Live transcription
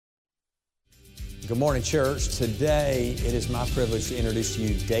Good morning, church. Today, it is my privilege to introduce to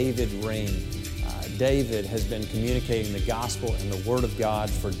you David Ring. David has been communicating the gospel and the Word of God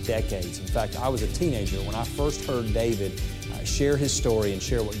for decades. In fact, I was a teenager when I first heard David share his story and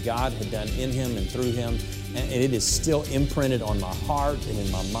share what God had done in him and through him. And it is still imprinted on my heart and in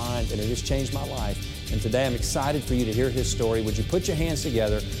my mind, and it has changed my life. And today, I'm excited for you to hear his story. Would you put your hands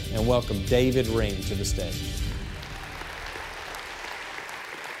together and welcome David Ring to the stage?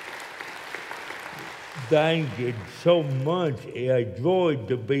 Thank you so much. I joy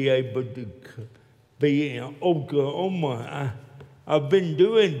to be able to be in Oklahoma. I've been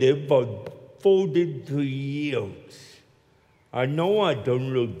doing this for 43 years. I know I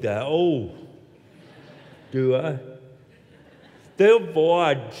don't look that old, do I? Therefore,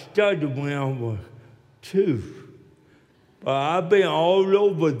 I started when I was 2. But I've been all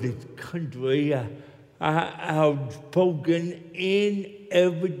over this country. I have spoken in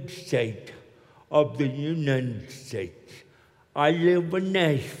every state of the United States. I live in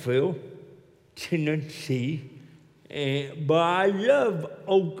Nashville, Tennessee, but I love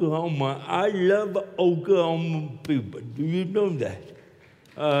Oklahoma. I love Oklahoma people. Do you know that?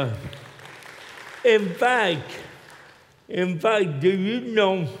 In fact, do you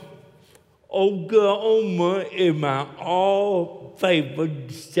know Oklahoma is my all-favorite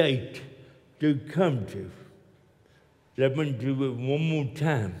state to come to? Let me do it one more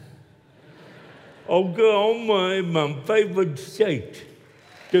time. Oklahoma is my favorite state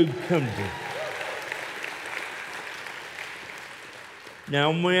to come to.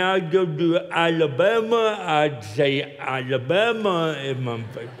 Now, when I go to Alabama, I'd say Alabama is my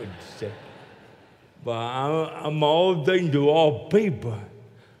favorite state. But I'm all things to all people.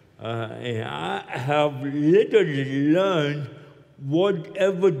 And I have literally learned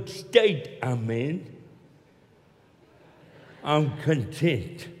whatever state I'm in, I'm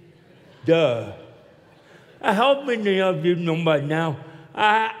content. Duh. How many of you know by now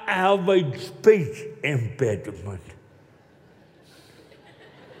I have a speech impediment?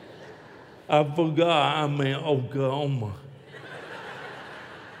 I forgot I'm in Oklahoma.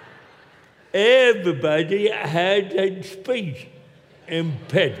 Everybody has a speech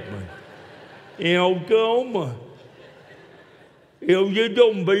impediment in Oklahoma. If you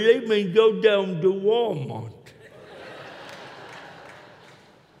don't believe me, go down to Walmart.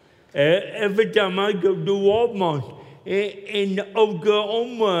 Every time I go to Walmart in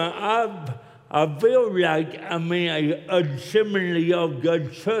Oklahoma, I feel like I'm in a assembly of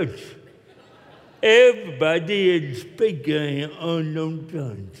God's church. Everybody is speaking in unknown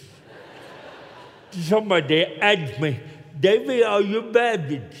tongues. Somebody asked me, David, are you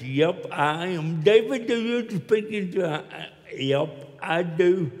Baptist? Yep, I am. David, do you speak in tongues? Yep, I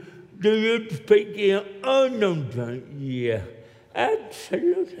do. Do you speak in unknown tongues? Yeah.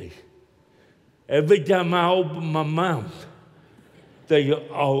 Absolutely. Every time I open my mouth, they are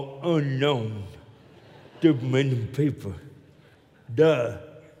all unknown to many people. Duh.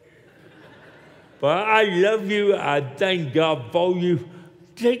 But I love you. I thank God for you.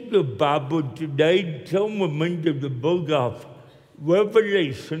 Take the Bible today. Turn with me to the book of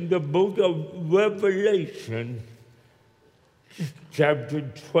Revelation, the book of Revelation, chapter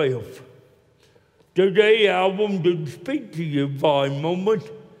 12. Today I want to speak to you for a moment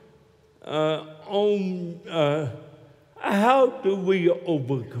on how do we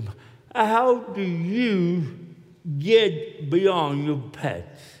overcome? How do you get beyond your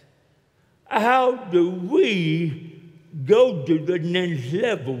past? How do we go to the next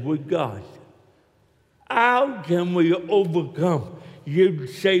level with God? How can we overcome? You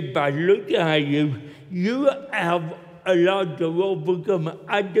say by looking at you have a lot to overcome.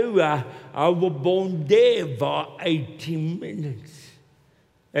 I do. I was born dead for 18 minutes.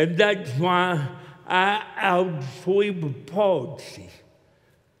 And that's why I have cerebral palsy.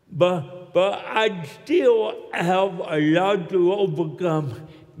 But I still have a lot to overcome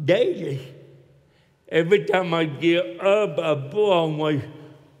daily. Every time I get up, I put on my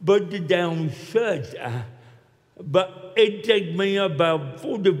button-down shirt. But it takes me about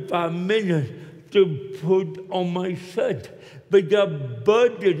 45 minutes to put on my shirt because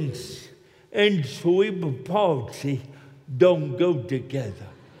buttons and cerebral palsy don't go together.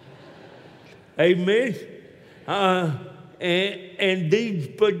 Amen? And these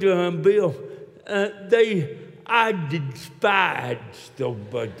buttons, Bill, I despise those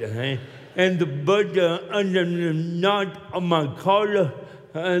buttons. And the button under the knot of my collar,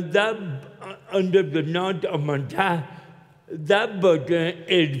 under the knot of my tie, that button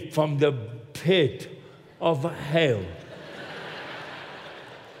is from the pit of hell.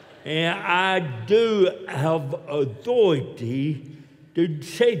 And I do have authority to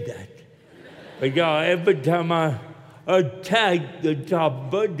say that. Because every time I attack the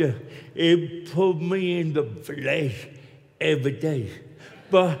top button, it put me in the flesh every day.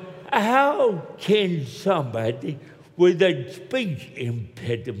 But how can somebody with a speech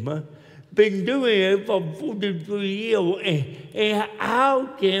impediment been doing it for 43 years, and how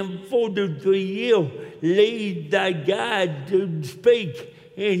can 43 years lead that guy to speak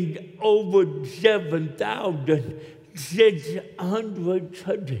in over 7,600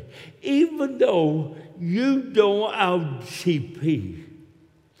 countries, even though you don't have CP?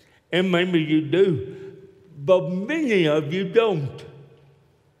 And maybe you do, but many of you don't.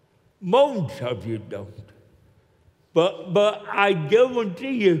 Most of you don't. But I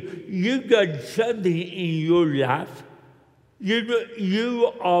guarantee you, you got something in your life.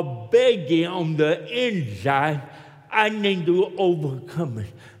 You are begging on the inside, I need to overcome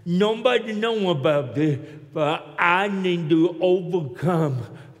it. Nobody knows about this, but I need to overcome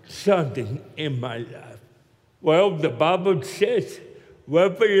something in my life. Well, the Bible says,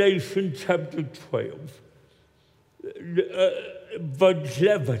 Revelation chapter 12, verse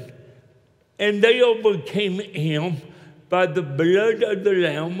 11, and they overcame him by the blood of the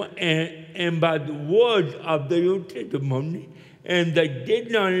Lamb and by the word of their testimony, and they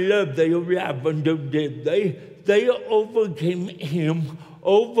did not love their life until death. They overcame him,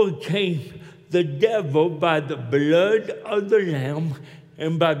 overcame the devil by the blood of the Lamb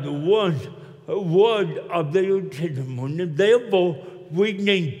and by the word of their testimony. Therefore, we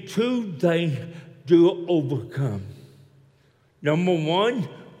need two things to overcome. Number one,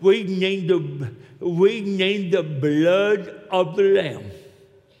 we need the blood of the Lamb.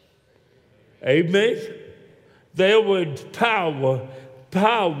 Amen? There was power,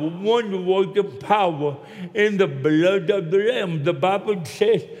 wonder-working power in the blood of the Lamb. The Bible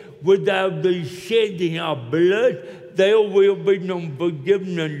says, without the shedding of blood, there will be no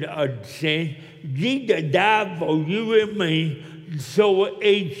forgiveness of sin. Jesus died for you and me, so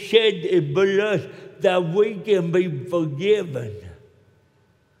he shed his blood that we can be forgiven.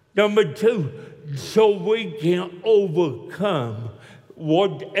 Number two, so we can overcome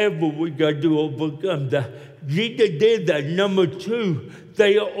whatever we got to overcome. Jesus did that. Number two,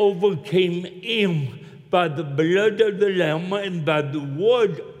 they overcame him by the blood of the Lamb and by the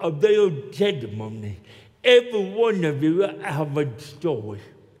word of their testimony. Every one of you have a story.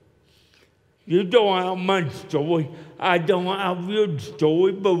 You don't have my story. I don't have your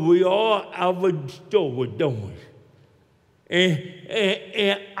story, but we all have a story, don't we? And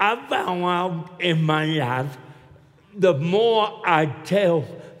I found out in my life, the more I tell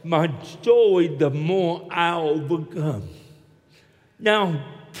my story, the more I overcome. Now,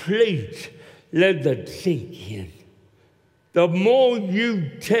 please let that sink in. The more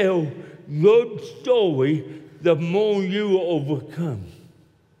you tell your story, the more you overcome.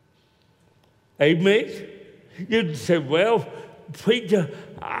 Amen? You'd say, well, preacher,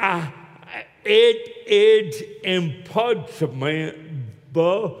 it is impossible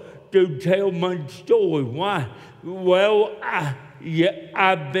to tell my story. Why? Well,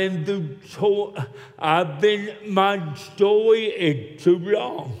 my story is too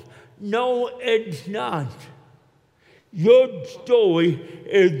long. No, it's not. Your story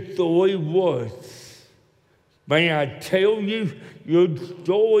is 3 words. May I tell you your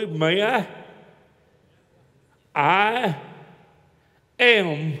story? May I? I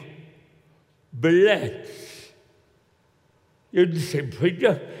am blessed. You say,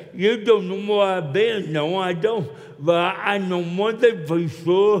 preacher, you don't know where I've been. No, I don't. But I know one thing for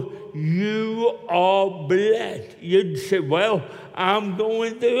sure, you are blessed. You'd say, well, I'm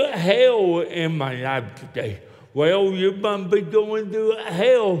going through hell in my life today. Well, you might be going through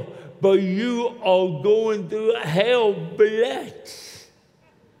hell, but you are going through hell blessed.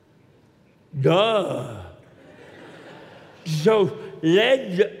 Duh. So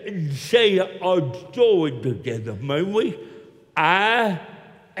let's say our story together, may we? I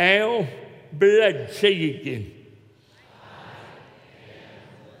am blessed. Say it again.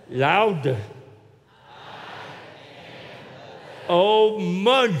 Louder. Oh,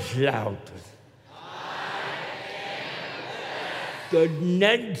 much louder.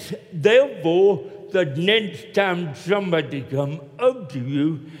 Therefore, the next time somebody comes up to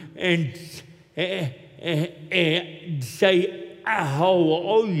you and say, how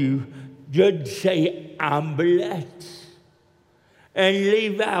are you? Just say, I'm blessed. And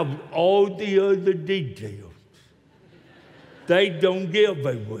leave out all the other details. They don't give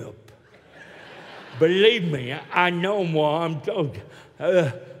a whip. Believe me, I know what I'm talking.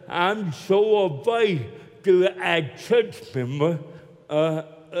 I'm so afraid to ask church members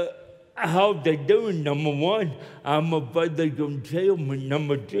how they're doing. Number one, I'm afraid they're going to tell me.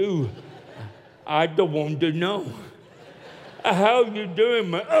 Number two, I don't want to know. How you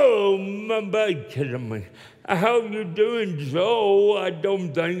doing, man? Oh, my back killing me. How you doing, Joe? I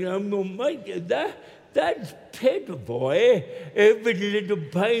don't think I'm going to make it. That's pitiful, eh? Every little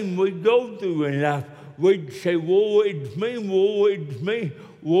pain we go through in life, we'd say, woe, it's me, woe, it's me.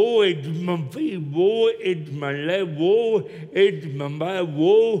 Woe, it's my feet, woe, it's my leg, woe, it's my back,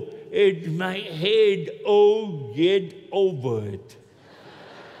 woe, it's my head. Oh, get over it.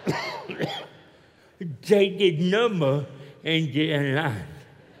 Take his number and get in line.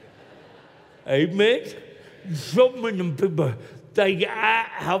 Amen? So many people think I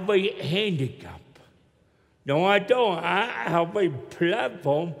have a handicap. No, I don't. I have a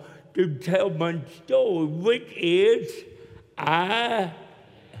platform to tell my story, which is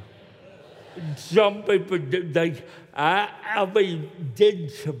some people think I have a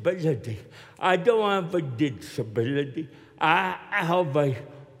disability. I don't have a disability. I have a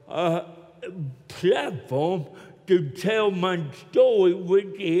platform to tell my story,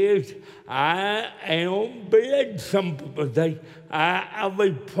 which is I am blind. Some people think I have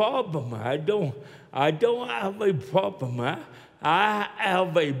a problem. I don't have a problem. I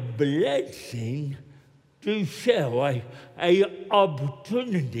have a blessing to share, a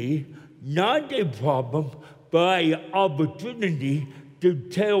opportunity, not a problem, but an opportunity to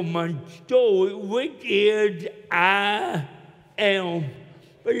tell my story, which is I am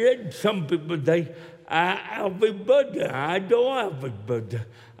blind. Some people think I have a burden. I don't have a burden.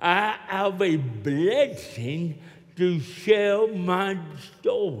 I have a blessing to share my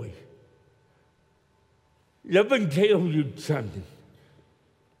story. Let me tell you something.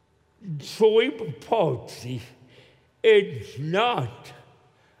 Cerebral palsy is not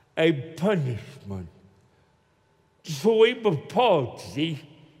a punishment. Cerebral palsy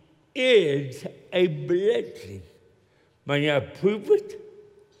is a blessing. May I prove it?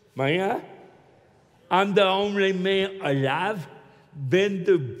 May I? I'm the only man alive, been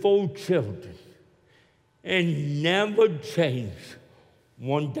through 4 children, and never changed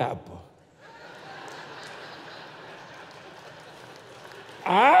one diaper.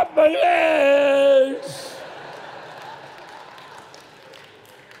 I believe.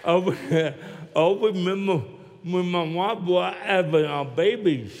 I remember when my wife was having a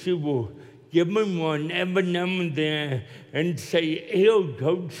baby, she would give me one every now and then and say, "Here,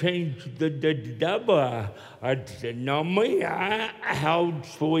 go change the diaper." I said, "No, me, I have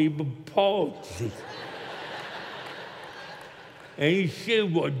cerebral palsy." And she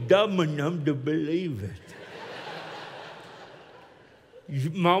was dumb enough to believe it.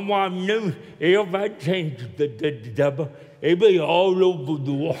 My wife knew if I changed the diaper, it'd be all over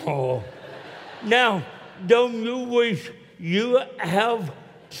the wall. Now, don't you wish you have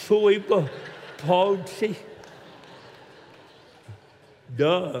cerebral palsy?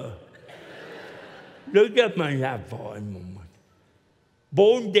 Duh. Look at my life for a moment.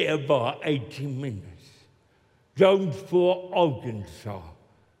 Born there for 18 minutes. Jonesboro, Arkansas.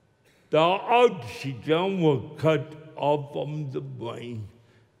 The oxygen was cut off from the brain.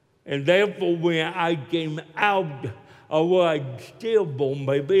 And therefore, when I came out, I was a stillborn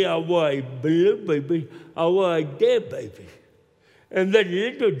baby, I was a blue baby, I was a dead baby. And they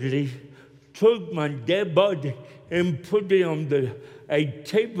literally took my dead body and put it on a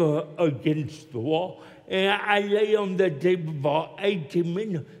table against the wall. And I lay on the table for 18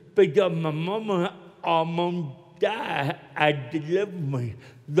 minutes because my mama almost died. I delivered me.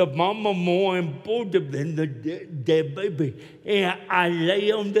 The mama more important than the dead baby. And I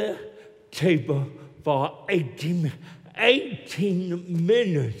lay on the table for 18 minutes. 18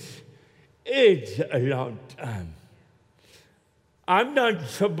 minutes is a long time. I'm not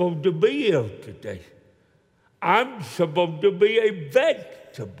supposed to be here today. I'm supposed to be a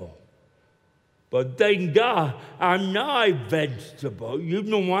vegetable. But thank God I'm not a vegetable. You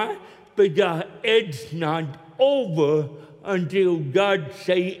know why? Because it's not over until God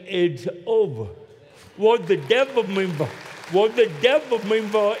says it's over. What the devil means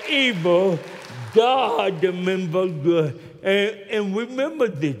for evil, God means for good. And remember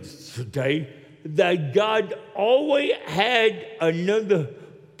this today, that God always had another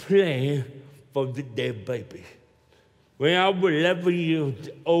plan for the dead baby. When I was 11 years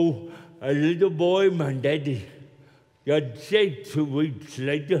old, a little boy, my daddy got sick 2 weeks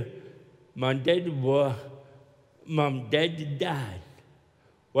later. My daddy died.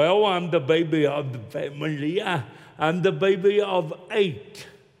 Well, I'm the baby of the family. I'm the baby of 8.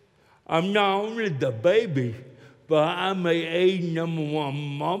 I'm not only the baby, but I'm a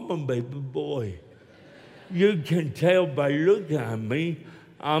 #1 mama baby boy. You can tell by looking at me,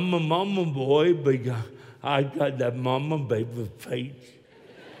 I'm a mama boy because I got that mama baby face.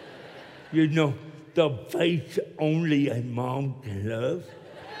 You know, the face only a mom can love.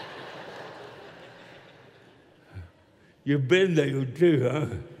 You've been there too, huh?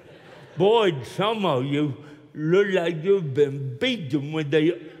 Boy, some of you look like you've been beaten with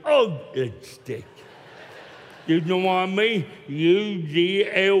the ugly stick. You know what I mean?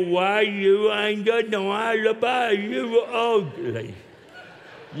 UGLY, you ain't got no alibi, you ugly.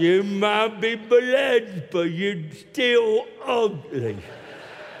 You might be blessed, but you're still ugly.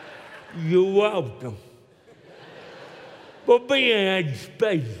 You're welcome. But being had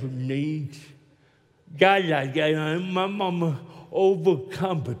special needs, God, like my mama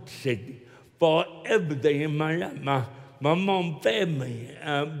overcompensated for everything in my life. My mom fed me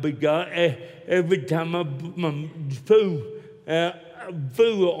because every time I put my food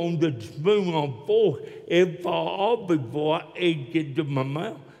on the spoon or fork, it fall off before it get to my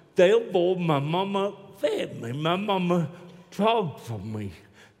mouth. Therefore, my mama fed me. My mama talked for me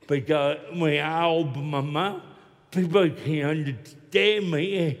because when I open my mouth, people can understand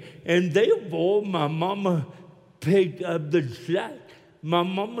me, and therefore my mama picked up the slack. My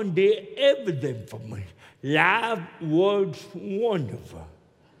mama did everything for me. Life was wonderful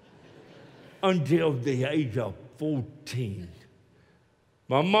until the age of 14.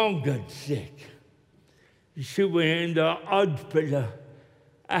 My mom got sick. She went in the hospital.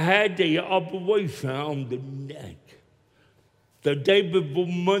 I had the operation on the neck. The day before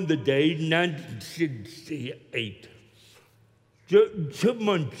Mother's Day, 1968. 2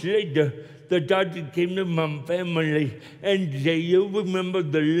 months later, the doctor came to my family and said, you remember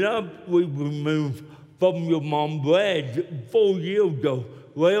the lump we removed from your mom's breast 4 years ago?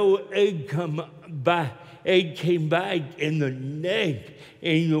 Well, it came back in the neck,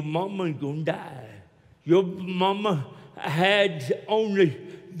 and your mama's gonna die. Your mama had only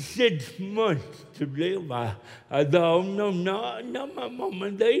 6 months to live. I thought, no, my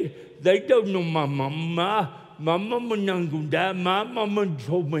mama. They don't know my mama. My mama not gonna die. My mama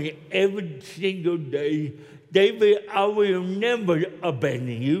told me every single day, David, I will never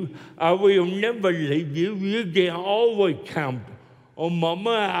abandon you. I will never leave you. You can always count on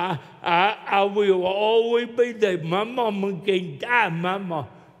mama. I will always be there. My mama can die, mama,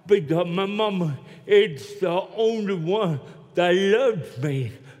 because my mama is the only one that loves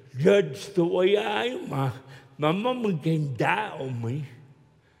me just the way I am. My mama can die on me,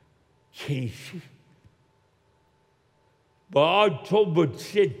 can't she? But October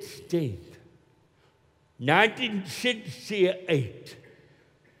 16th, 1968,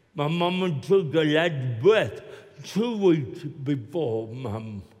 my mama took her last breath 2 weeks before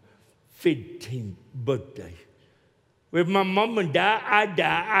my 15th birthday. When my mama died,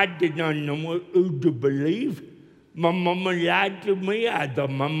 I did not know who to believe. My mama lied to me. I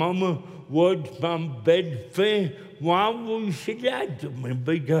thought my mama was my best friend. Why would she lie to me?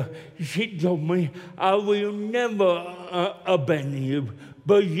 Because she told me I will never abandon you.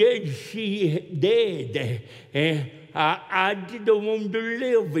 But yet she did. And I didn't want to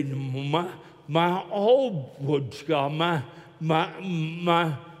live anymore. My hope was gone. My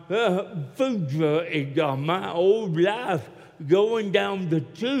future is gone. My old life going down the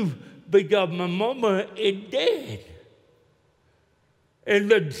tube because my mama is dead. And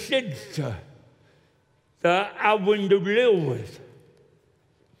the sister that I went to live with,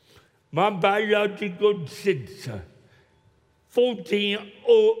 my biological sister, 14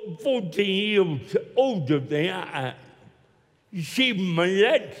 years older than I am, she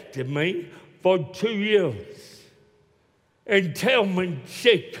molested me for 2 years and tell me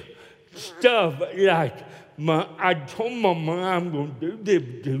sick stuff like, I told Mama I'm going to do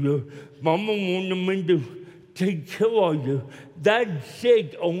this to you. Mama wanted me to take care of you. That's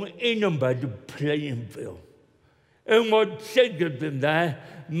sick on anybody's playing field. And what's sicker than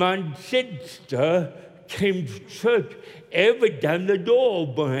that, my sister came to church every time the door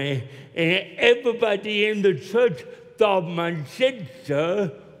opened, and everybody in the church thought my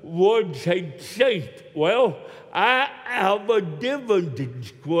sister was a saint. Well, I have a different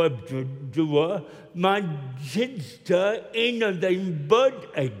description to her. My sister ain't anything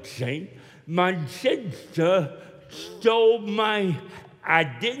but a saint. My sister stole my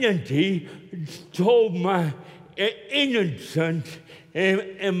identity, stole my innocence,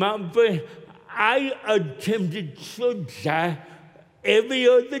 and my friend, I attempted suicide every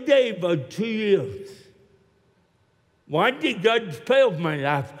other day for 2 years. Why did God spare my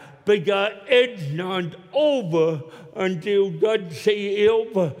life? Because it's not over until God says it's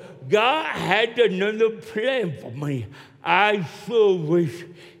over. God had another plan for me. I sure wish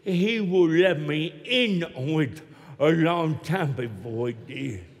He would let me in on it a long time before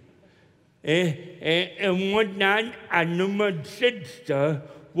He did. And one night, I knew my sister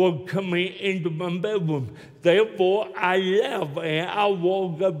were coming into my bedroom. Therefore, I left and I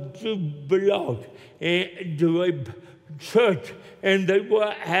walked up to the block and to a church, and they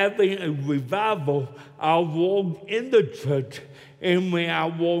were having a revival. I walked in the church, and when I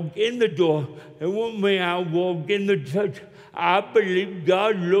walked in the door, and when I walked in the church, I believe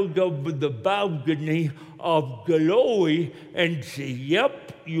God looked over the balcony of glory and said,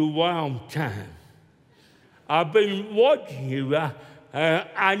 "Yep, you were on time. I've been watching you.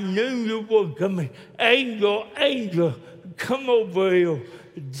 I knew you were coming. Angel, angel, come over here."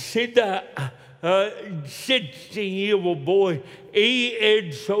 See that 16-year-old boy, he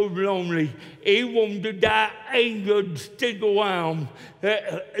is so lonely. He wanted to die. Angel, stick around.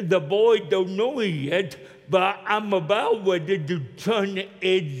 The boy don't know it yet, but I'm about ready to turn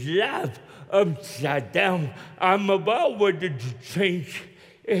his life upside down. I'm about ready to change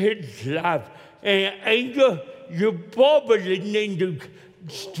his life. And Angel, you probably need to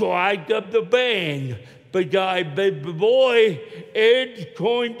strike up the band, because baby boy is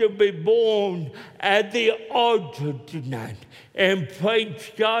going to be born at the altar tonight. And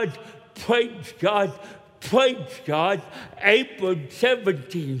praise God, praise God, praise God. April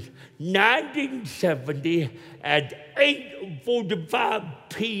 17th, 1970 at 8:45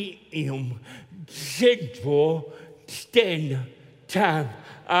 p.m. Central Standard Time,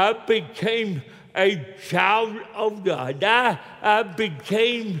 I became a child of God. I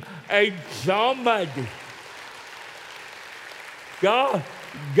became a somebody. God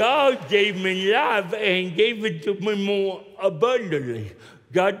gave me life and gave it to me more abundantly.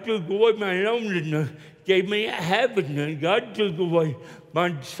 God took away my loneliness, gave me happiness. God took away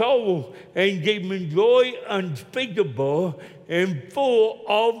my sorrow and gave me joy unspeakable and full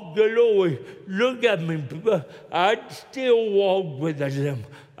of glory. Look at me, people. I still walk with a limp.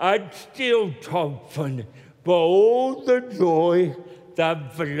 I still talk funny. But all the joy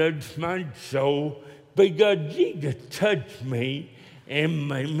that floods my soul, because Jesus touched me and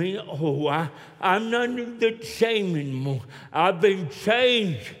made me whole. I'm not the same anymore. I've been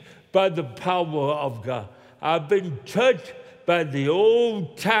changed by the power of God. I've been touched by the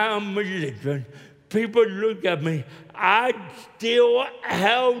old-time religion. People look at me. I still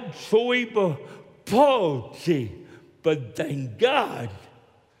have cerebral palsy, but thank God,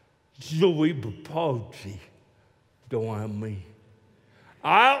 cerebral palsy don't have me.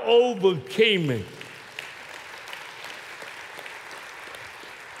 I overcame it.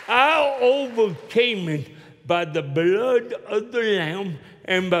 I overcame it by the blood of the Lamb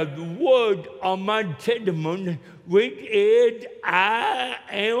and by the word of my testimony, which is I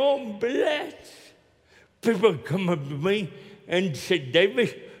am blessed. People come up to me and say,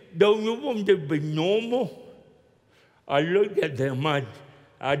 "David, don't you want to be normal?" I look at them,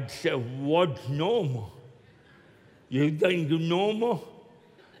 I'd say, "What's normal? You think you're normal?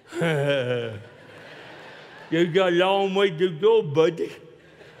 You got a long way to go, buddy.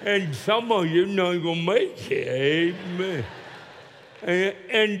 And some of you not going to make it." Amen.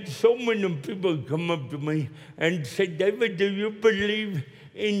 And so many people come up to me and say, "David, do you believe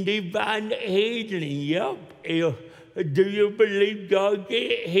in divine healing?" Yep. Do you believe God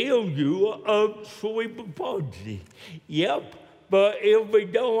can heal you of cerebral palsy? Yep. But if we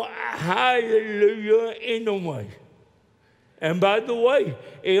don't, hallelujah anyway. And by the way,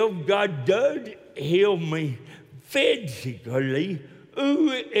 if God does heal me physically,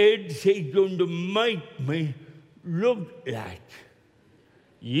 who is He going to make me look like?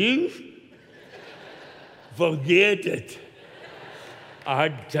 You? Forget it.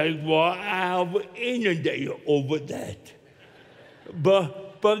 I'd take what I have any day over that.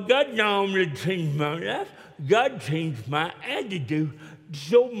 But God not only changed my life, God changed my attitude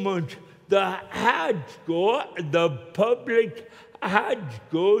so much. The high school, the public high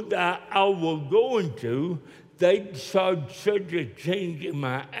school that I was going to, they saw such a change in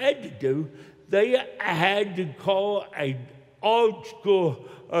my attitude, they had to call an art school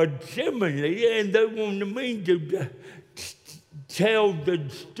assembly, and they wanted me to tell the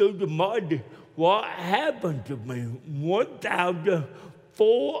student body what happened to me.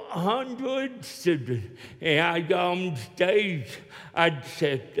 1,400 students. And I got on stage, I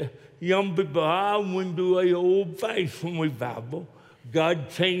said, "Young people, I went to an old-fashioned revival. God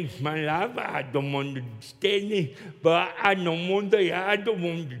changed my life. I don't understand it, but I know one day I don't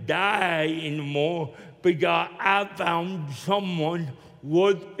want to die anymore because I found someone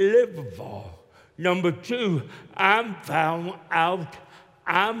worth living for. Number two, I found out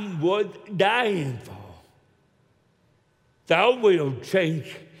I'm worth dying for." That will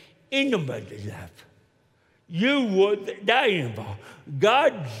change anybody's life. You wasn't dying for.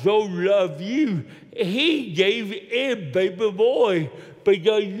 God so loved you, He gave His baby boy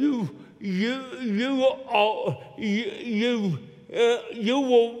because you were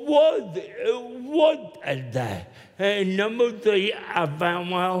worth that. And number three, I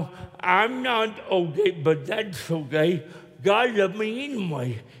found, well, I'm not okay, but that's okay. God loved me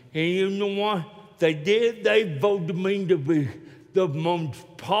anyway. And you know what? They voted me to be the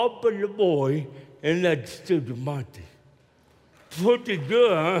most popular boy in that student body. Pretty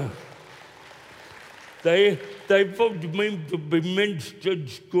good, huh? They voted me to be Minster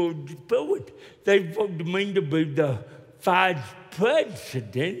School Spirit. They voted me to be the vice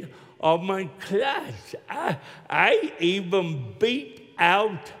president of my class. I even beat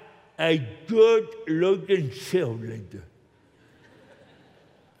out a good-looking cheerleader.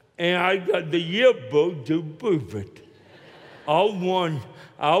 And I got the yearbook to prove it. I won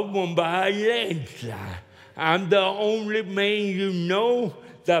by a landslide. I'm the only man you know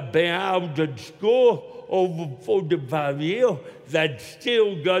that been out of school over 45 years that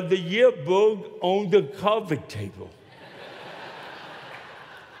still got the yearbook on the cover table.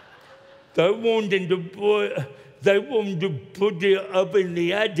 They wanted to put it up in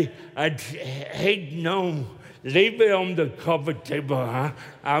the attic. I'd hate no. Leave it on the cover table, huh?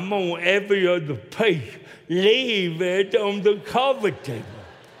 I'm on every other page. Leave it on the cover table.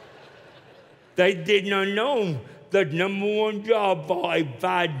 They did not know the number one job for a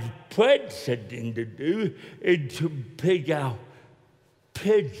vice president to do is to pick out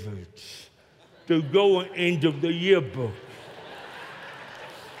pictures to go into the yearbook.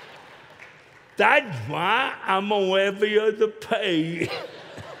 That's why I'm on every other page.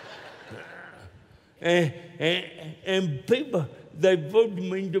 And people, they voted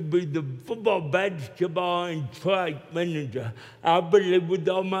me to be the football, basketball, and track manager. I believe with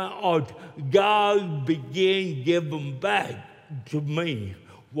all my heart, God began giving back to me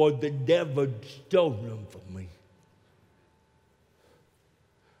what the devil stolen from me.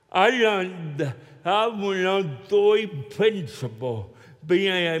 I learned three principles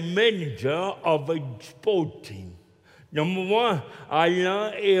being a manager of a sport team. Number one, I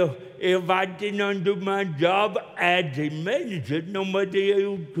learned if I didn't do my job as a manager, nobody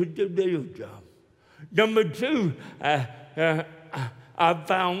else could do their job. Number two, I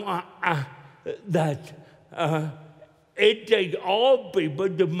found that it takes all people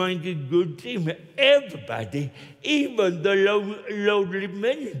to make a good team. Everybody, even the lowly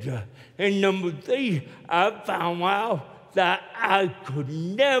manager. And number three, I found out that I could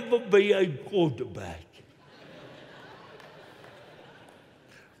never be a quarterback.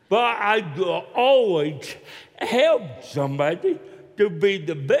 But I could always help somebody to be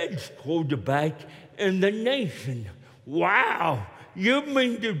the best quarterback in the nation. Wow, you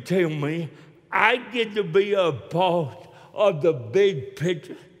mean to tell me I get to be a part of the big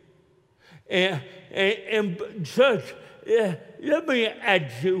picture? And church, let me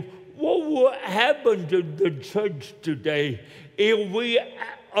ask you, what will happen to the church today if we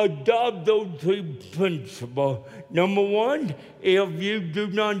adopt those three principles? Number one, if you do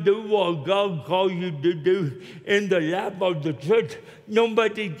not do what God called you to do in the life of the church,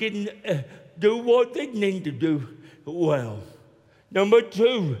 nobody can do what they need to do well. Number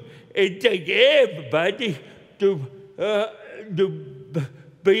two, it takes everybody to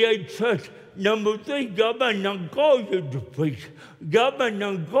be a church. Number three, God might not call you to preach. God might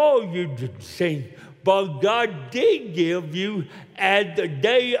not call you to sing. But God did give you, at the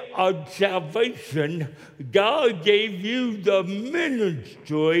day of salvation, God gave you the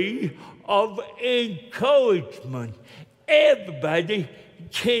ministry of encouragement. Everybody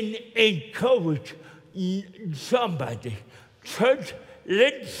can encourage somebody. Church,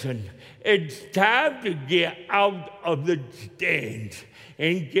 listen, it's time to get out of the stands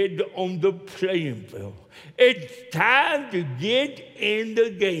and get on the playing field. It's time to get in the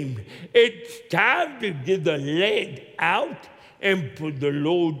game. It's time to get the lead out and put the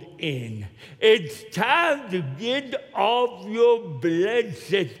Lord in. It's time to get off your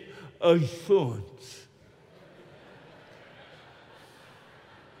blessed assurance.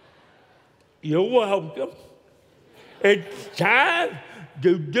 You're welcome. It's time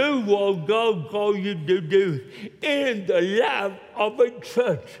to do what God called you to do in the life of a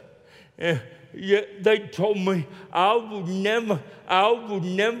church. They told me I would never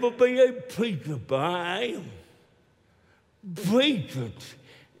be a preacher, but I am. Preachers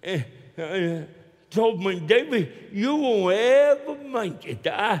told me, David, you won't ever make it.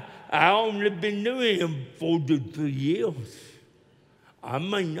 I only been doing it 43 years. I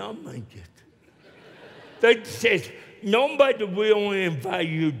may not make it. They said, nobody will invite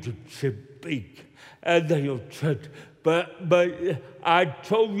you to speak at their church. But I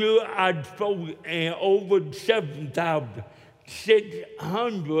told you I'd spoken in over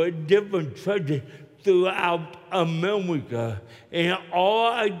 7,600 different churches throughout America. And all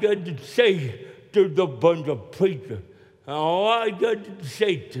I got to say to the bunch of preachers, all I got to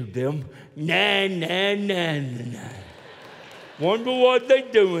say to them, nah, nah, nah, nah, nah. Wonder what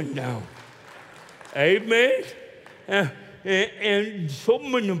they're doing now. Amen? And so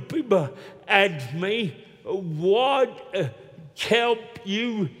many people ask me, what kept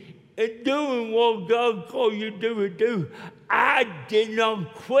you in doing what God called you to do? I did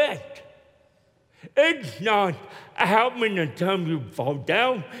not quit. It's not how many times you fall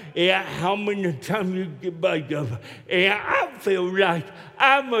down, and how many times you get back up. And I feel like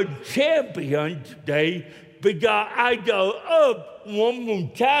I'm a champion today because I go up one more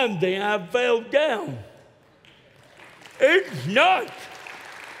time, then I fell down. It's not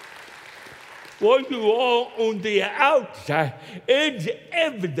what you are on the outside. It's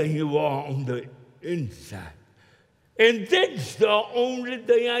everything you are on the inside. And that's the only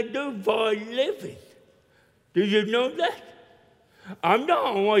thing I do for a living. Do you know that? I'm not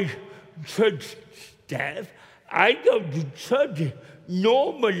always church staff. I go to church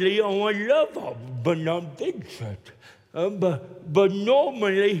normally on a love offering, but not this church. But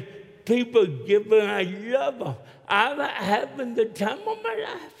normally people giving a love offering. I'm having the time of my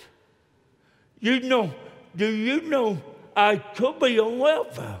life. Do you know I could be on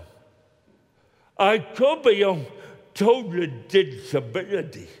welfare? I could be on total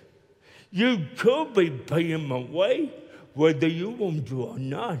disability. You could be paying my way, whether you want to or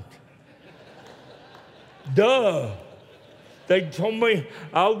not. Duh. They told me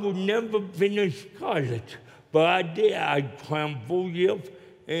I would never finish college, but I did. I crammed 4 years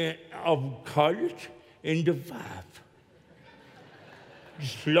of college into 5.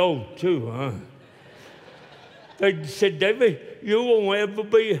 Slow too, huh? They said, David, you won't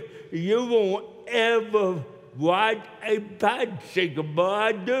ever ride a bicycle, but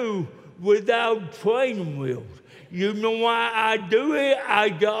I do without training wheels. You know why I do it? I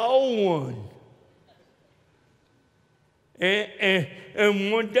got one.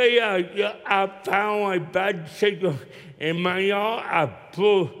 And one day I found a bicycle in my yard. I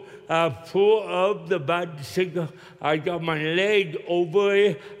pulled up the bicycle. I got my leg over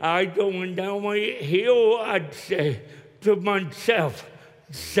it. I going down a hill. I'd say to myself,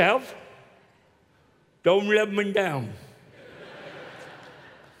 self, don't let me down.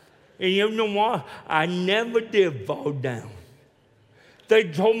 And you know what? I never did fall down.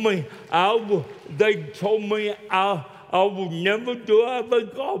 They told me I would never drive a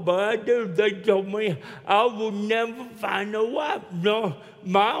car, but I do. They told me I would never find a wife. No,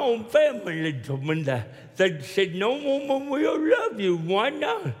 my own family told me that. They said, no woman will love you. Why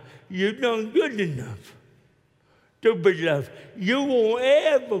not? You're not good enough to be loved. You won't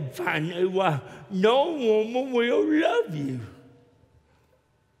ever find a wife. No woman will love you.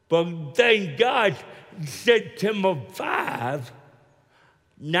 But thank God, September 5,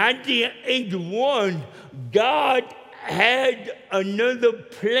 1981, God had another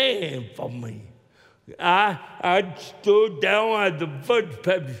plan for me. I stood down at the First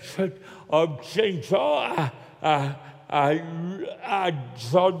Baptist Church of St. Charles. I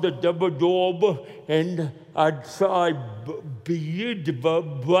saw the double door open, and I saw a beautiful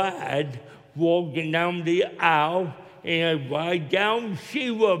bride walking down the aisle in a white gown. She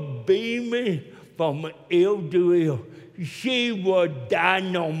was beaming from ear to ear. She was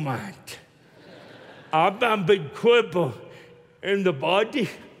dynamite. I might be crippled in the body,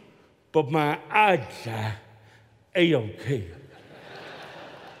 but my eyes are A-OK.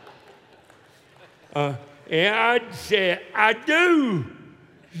 And I said, I do.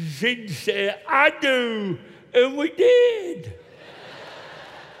 She said, I do. And we did.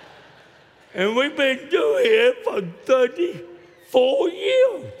 And we've been doing it for 34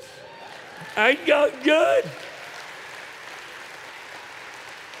 years. Ain't God good?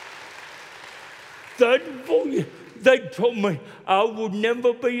 34 years. They told me I would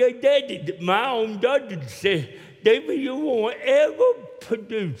never be a daddy. My own daughter said, David, you won't ever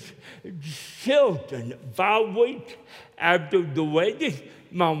produce children. 5 weeks after the wedding,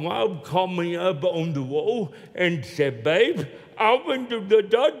 my wife called me up on the wall and said, babe, I went to the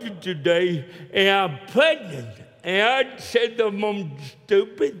doctor today and I'm pregnant. And I said the most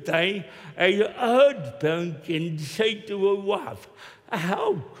stupid thing a husband can say to a wife.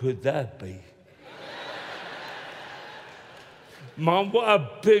 How could that be? My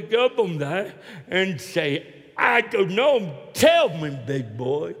wife picked up on that and say, I don't know, tell me, big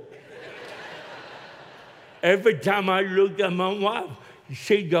boy. Every time I look at my wife,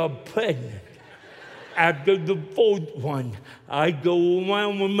 she got pregnant. After the fourth one, I go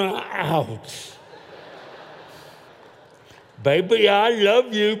around with my ouch. Baby, I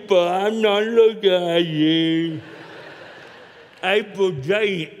love you, but I'm not looking at you. April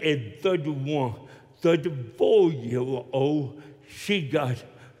J is 31, 34-year-old. She got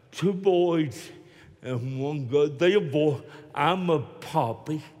 2 boys and 1 girl. Therefore, I'm a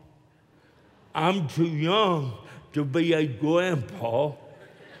poppy. I'm too young to be a grandpa.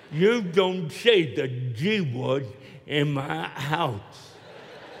 You don't say the G word in my house.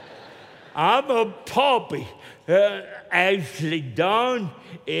 I'm a poppy. Ashley Dawn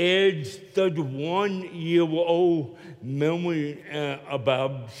is 31-year-old, married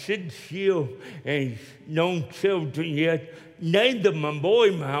about 6 years, and no children yet. Neither my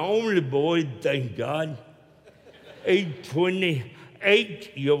boy, my only boy, thank God. A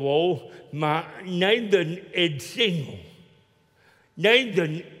 28-year-old, Nathan is single.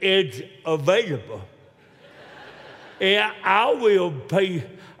 Nathan is available. And I will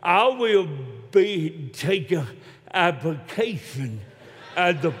be taking application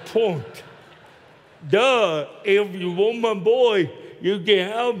at the point. Duh, if you want my boy, you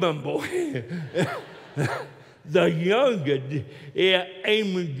can have my boy. The youngest is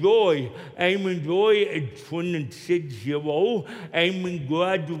Amy Joy. Amy Joy is 26-year-old. Amy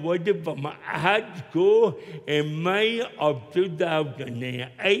graduated from high school in May of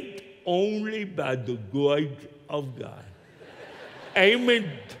 2008, only by the grace of God. Amy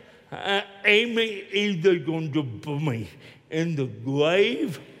either going to put me in the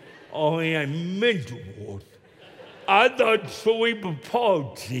grave or in a mental ward. I thought cerebral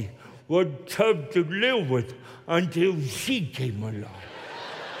palsy was tough to live with until she came along.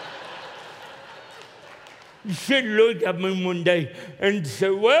 She looked at me one day and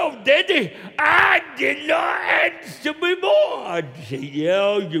said, "Well, Daddy, I did not ask to be born." I said,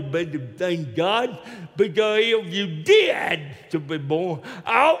 "Yeah, you better thank God, because if you did ask to be born,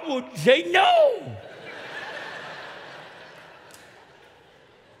 I would say no."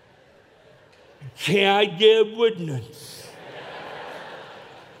 Can I get a witness?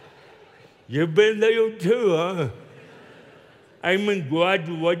 You've been there too, huh? I'm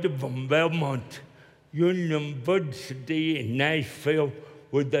graduated from Belmont University in Nashville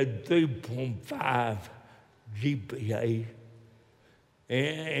with a 3.5 GPA.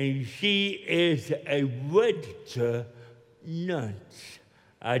 And she is a registered nurse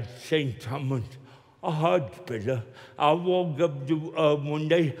at St. Thomas Hospital. I woke up one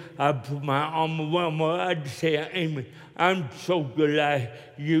day, I put my arm around her, I'd say, "Amy, I'm so glad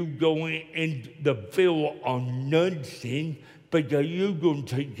you going into the field of nursing, because you're going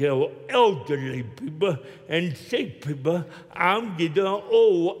to take care of elderly people and sick people. I'm getting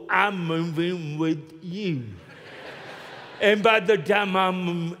old, I'm moving with you. And by the time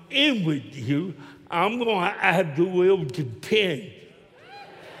I'm in with you, I'm going to have to will to 10.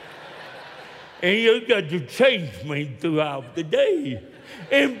 And you got to change me throughout the day."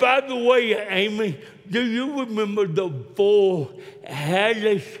 And by the way, Amy, do you remember the 4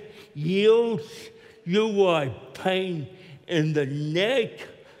 hellish years you were in pain in the neck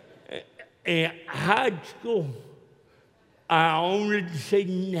in high school? I only say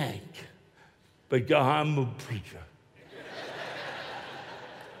neck because I'm a preacher.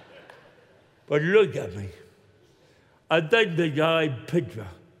 But look at me. I think the guy picture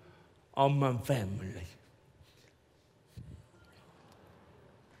of my family.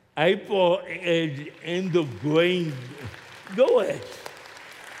 April is in the green. Go ahead.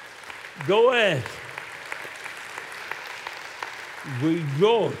 Go ahead.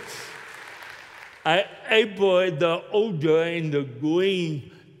 Rejoice. April is the older in the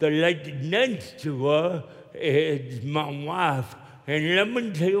green. The lady next to her is my wife. And let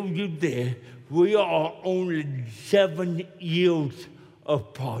me tell you this, we are only 7 years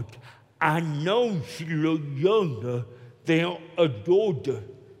apart. I know she looks younger than a daughter.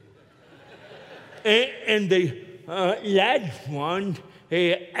 And the last one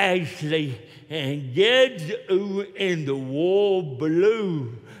is Ashley, and gets in the war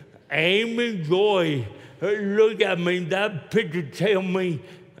blue. Amy Joy, look at me, that picture tell me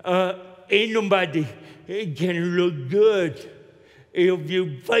ain't nobody can look good if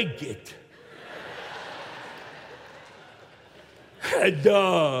you fake it.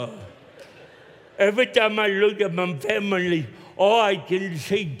 Duh. Every time I look at my family, all I can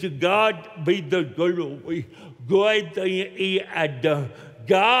say to God be the glory. Great thing is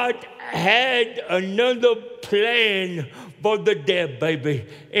God had another plan for the dead baby.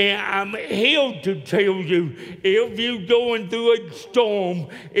 And I'm here to tell you, if you're going through a storm,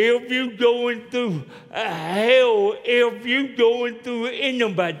 if you're going through a hell, if you're going through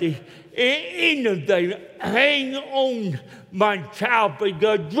anything, hang on, my child,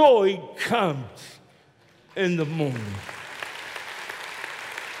 because joy comes in the morning.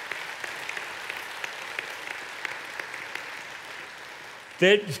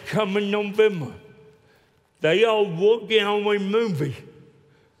 This coming November, they are working on a movie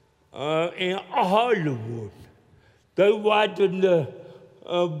in Hollywood. They're writing the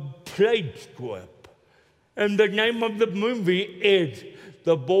play script. And the name of the movie is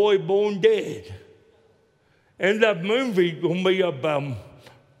The Boy Born Dead. And that movie is going to be about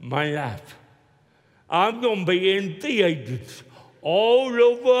my life. I'm going to be in theaters all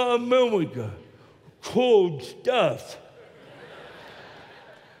over America. Cool stuff.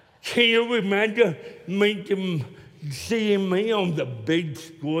 Can you imagine seeing me on the big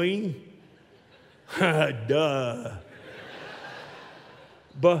screen? Duh.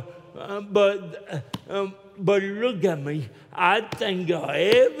 But look at me. I thank God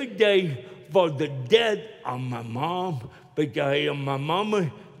every day for the death of my mom, because if my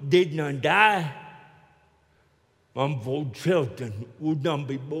mama did not die, my poor children would not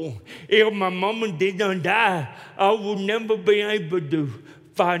be born. If my mama did not die, I would never be able to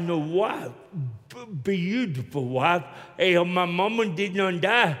find a wife, beautiful wife. If my mama did not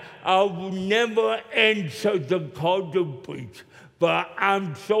die, I would never answer the call to preach. But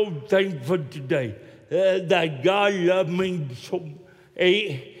I'm so thankful today that God loved me so.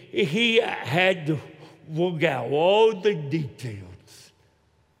 He had to work out all the details.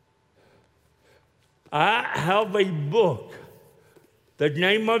 I have a book. The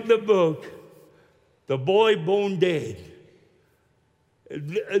name of the book, The Boy Born Dead.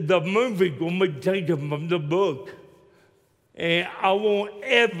 The movie going to be taken from the book. And I want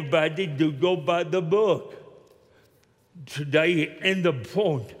everybody to go by the book. Today in the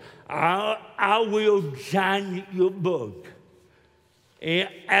front, I will sign your book. And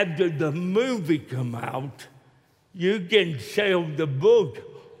after the movie come out, you can sell the book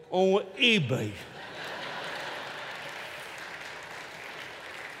on eBay.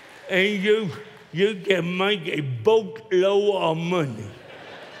 And you can make a boatload of money.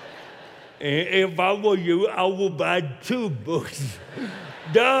 And if I were you, I would buy 2 books.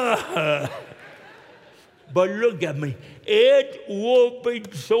 Duh! But look at me. It would be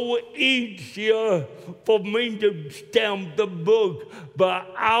so easier for me to stamp the book, but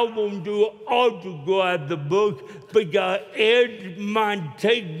I won't do autograph the book because it might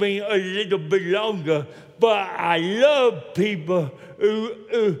take me a little bit longer. But I love people who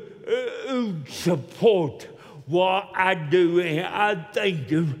support what I do, and I thank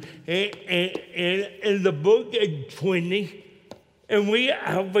you. And the book is 20, and we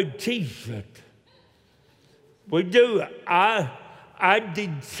have a T-shirt. We do. I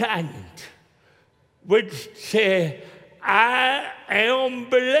designed it, which said, I am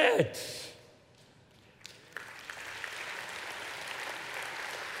blessed.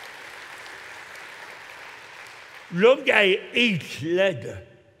 Look at each letter.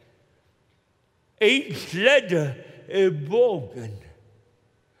 Each letter is broken.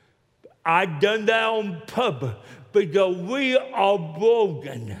 I done that on purpose because we are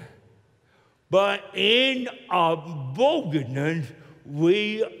broken. But in our brokenness,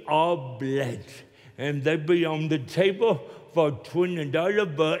 we are blessed. And they be on the table for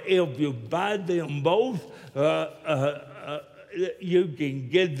 $20, but if you buy them both, you can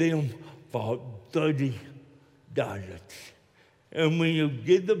get them for $30. And when you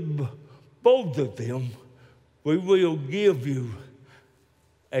get both of them, we will give you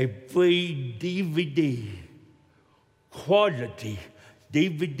a free DVD, quality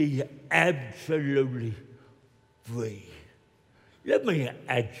DVD, absolutely free. Let me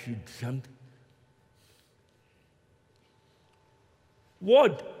ask you something.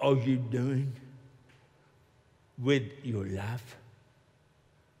 What are you doing with your life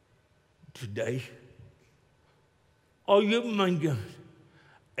today? Are you making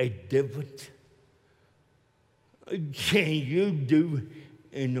a difference? Can you do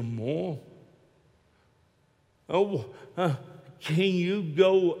any more? Can you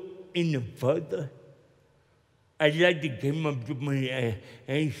go any further? A lady came up to me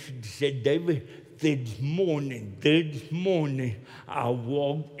and she said, David, this morning, I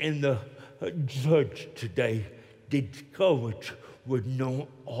walked in the church today, discouraged with no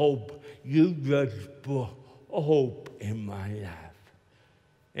hope. You just brought hope in my life.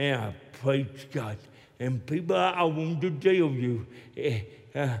 And I praise God. And people, I want to tell you,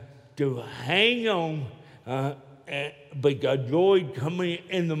 to hang on because joy coming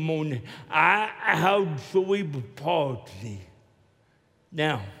in the morning. I have cerebral palsy.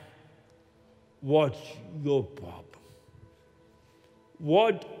 Now, what's your problem?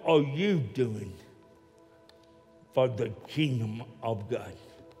 What are you doing for the kingdom of God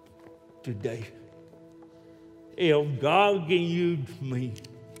today? If God can use me,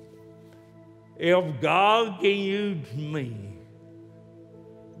 if God can use me,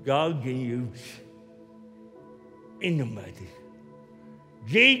 God can use anybody.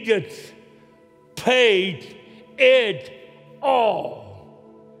 Jesus paid it all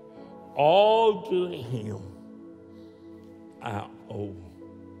to him I owe.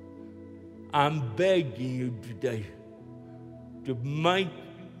 I'm begging you today to make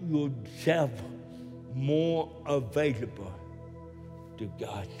yourself more available to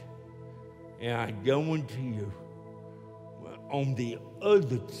God. And I guarantee you, on the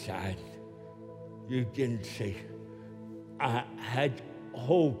other side, you can say, I had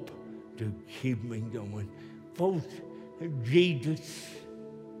hope to keep me going. Folks, Jesus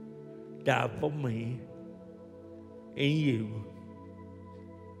died for me and you.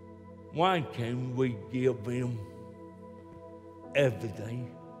 Why can't we give him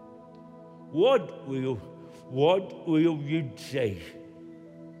everything? What will you say?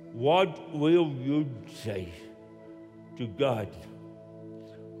 What will you say to God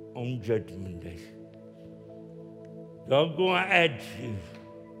on Judgment Day? God going to ask you,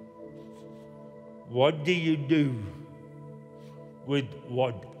 what do you do with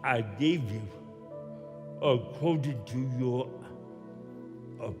what I gave you according to your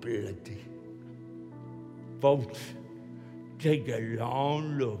ability? Folks, take a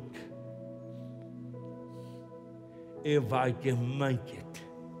long look. If I can make it,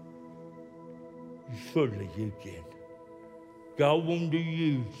 surely you can. God wants to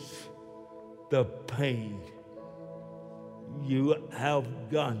use the pain you have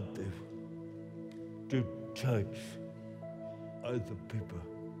gone through to touch other people.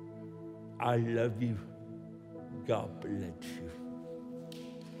 I love you. God bless you.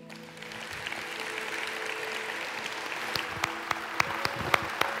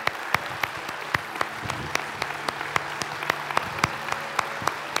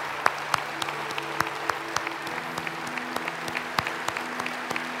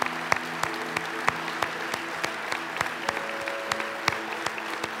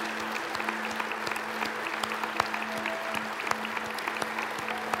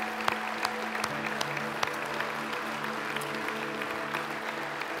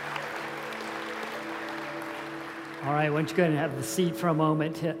 All right, why don't you go ahead and have the seat for a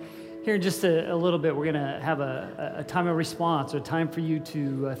moment. Here in just a little bit, we're going to have a time of response, a time for you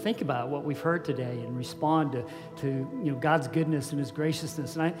to think about what we've heard today and respond to God's goodness and his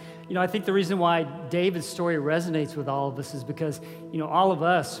graciousness. And I think the reason why David's story resonates with all of us is because, all of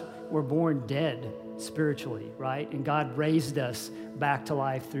us were born dead spiritually, right? And God raised us back to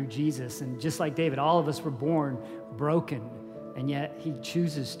life through Jesus. And just like David, all of us were born broken, and yet he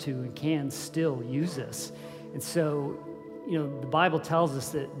chooses to and can still use us. And so, the Bible tells us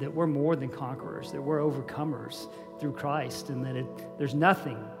that we're more than conquerors, that we're overcomers through Christ, and that there's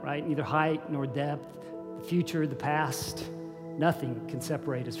nothing, right? Neither height nor depth, the future, the past, nothing can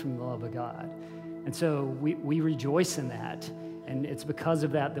separate us from the love of God. And so we rejoice in that, and it's because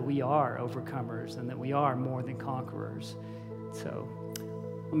of that we are overcomers and that we are more than conquerors. So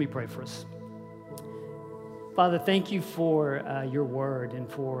let me pray for us. Father, thank you for your word and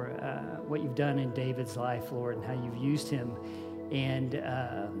for what you've done in David's life, Lord, and how you've used him. And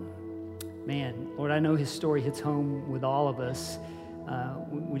Lord, I know his story hits home with all of us.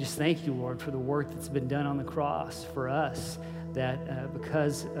 We just thank you, Lord, for the work that's been done on the cross for us, that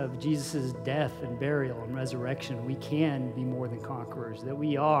because of Jesus' death and burial and resurrection, we can be more than conquerors, that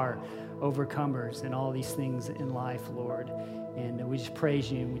we are overcomers in all these things in life, Lord. And we just praise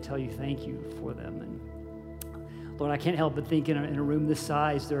you and we tell you thank you for them. And Lord, I can't help but think in a room this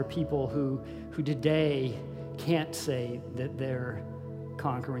size, there are people who today can't say that they're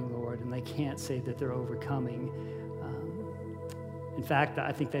conquering, Lord, and they can't say that they're overcoming. In fact,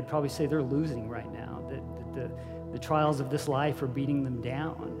 I think they'd probably say they're losing right now, that the trials of this life are beating them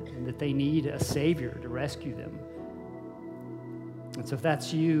down, and that they need a Savior to rescue them. And so if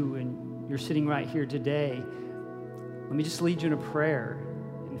that's you and you're sitting right here today, let me just lead you in a prayer.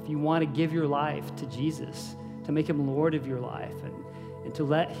 And if you want to give your life to Jesus, to make him Lord of your life, and to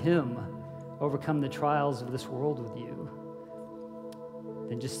let him overcome the trials of this world with you,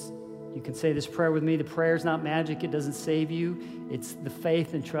 then you can say this prayer with me. The prayer is not magic. It doesn't save you. It's the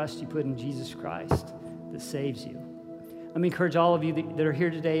faith and trust you put in Jesus Christ that saves you. Let me encourage all of you that are here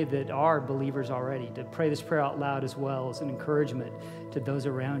today that are believers already to pray this prayer out loud as well as an encouragement to those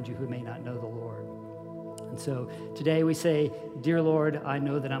around you who may not know the Lord. And so today we say, Dear Lord, I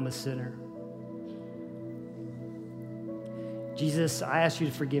know that I'm a sinner. Jesus, I ask you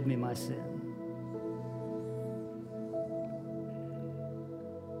to forgive me my sin.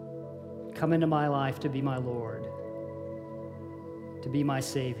 Come into my life to be my Lord, to be my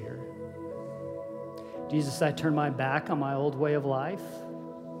Savior. Jesus, I turn my back on my old way of life,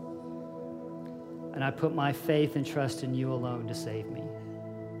 and I put my faith and trust in you alone to save me.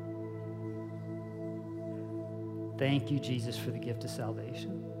 Thank you, Jesus, for the gift of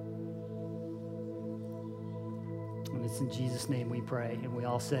salvation. And it's in Jesus' name we pray, and we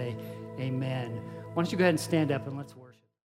all say, amen. Why don't you go ahead and stand up and let's worship.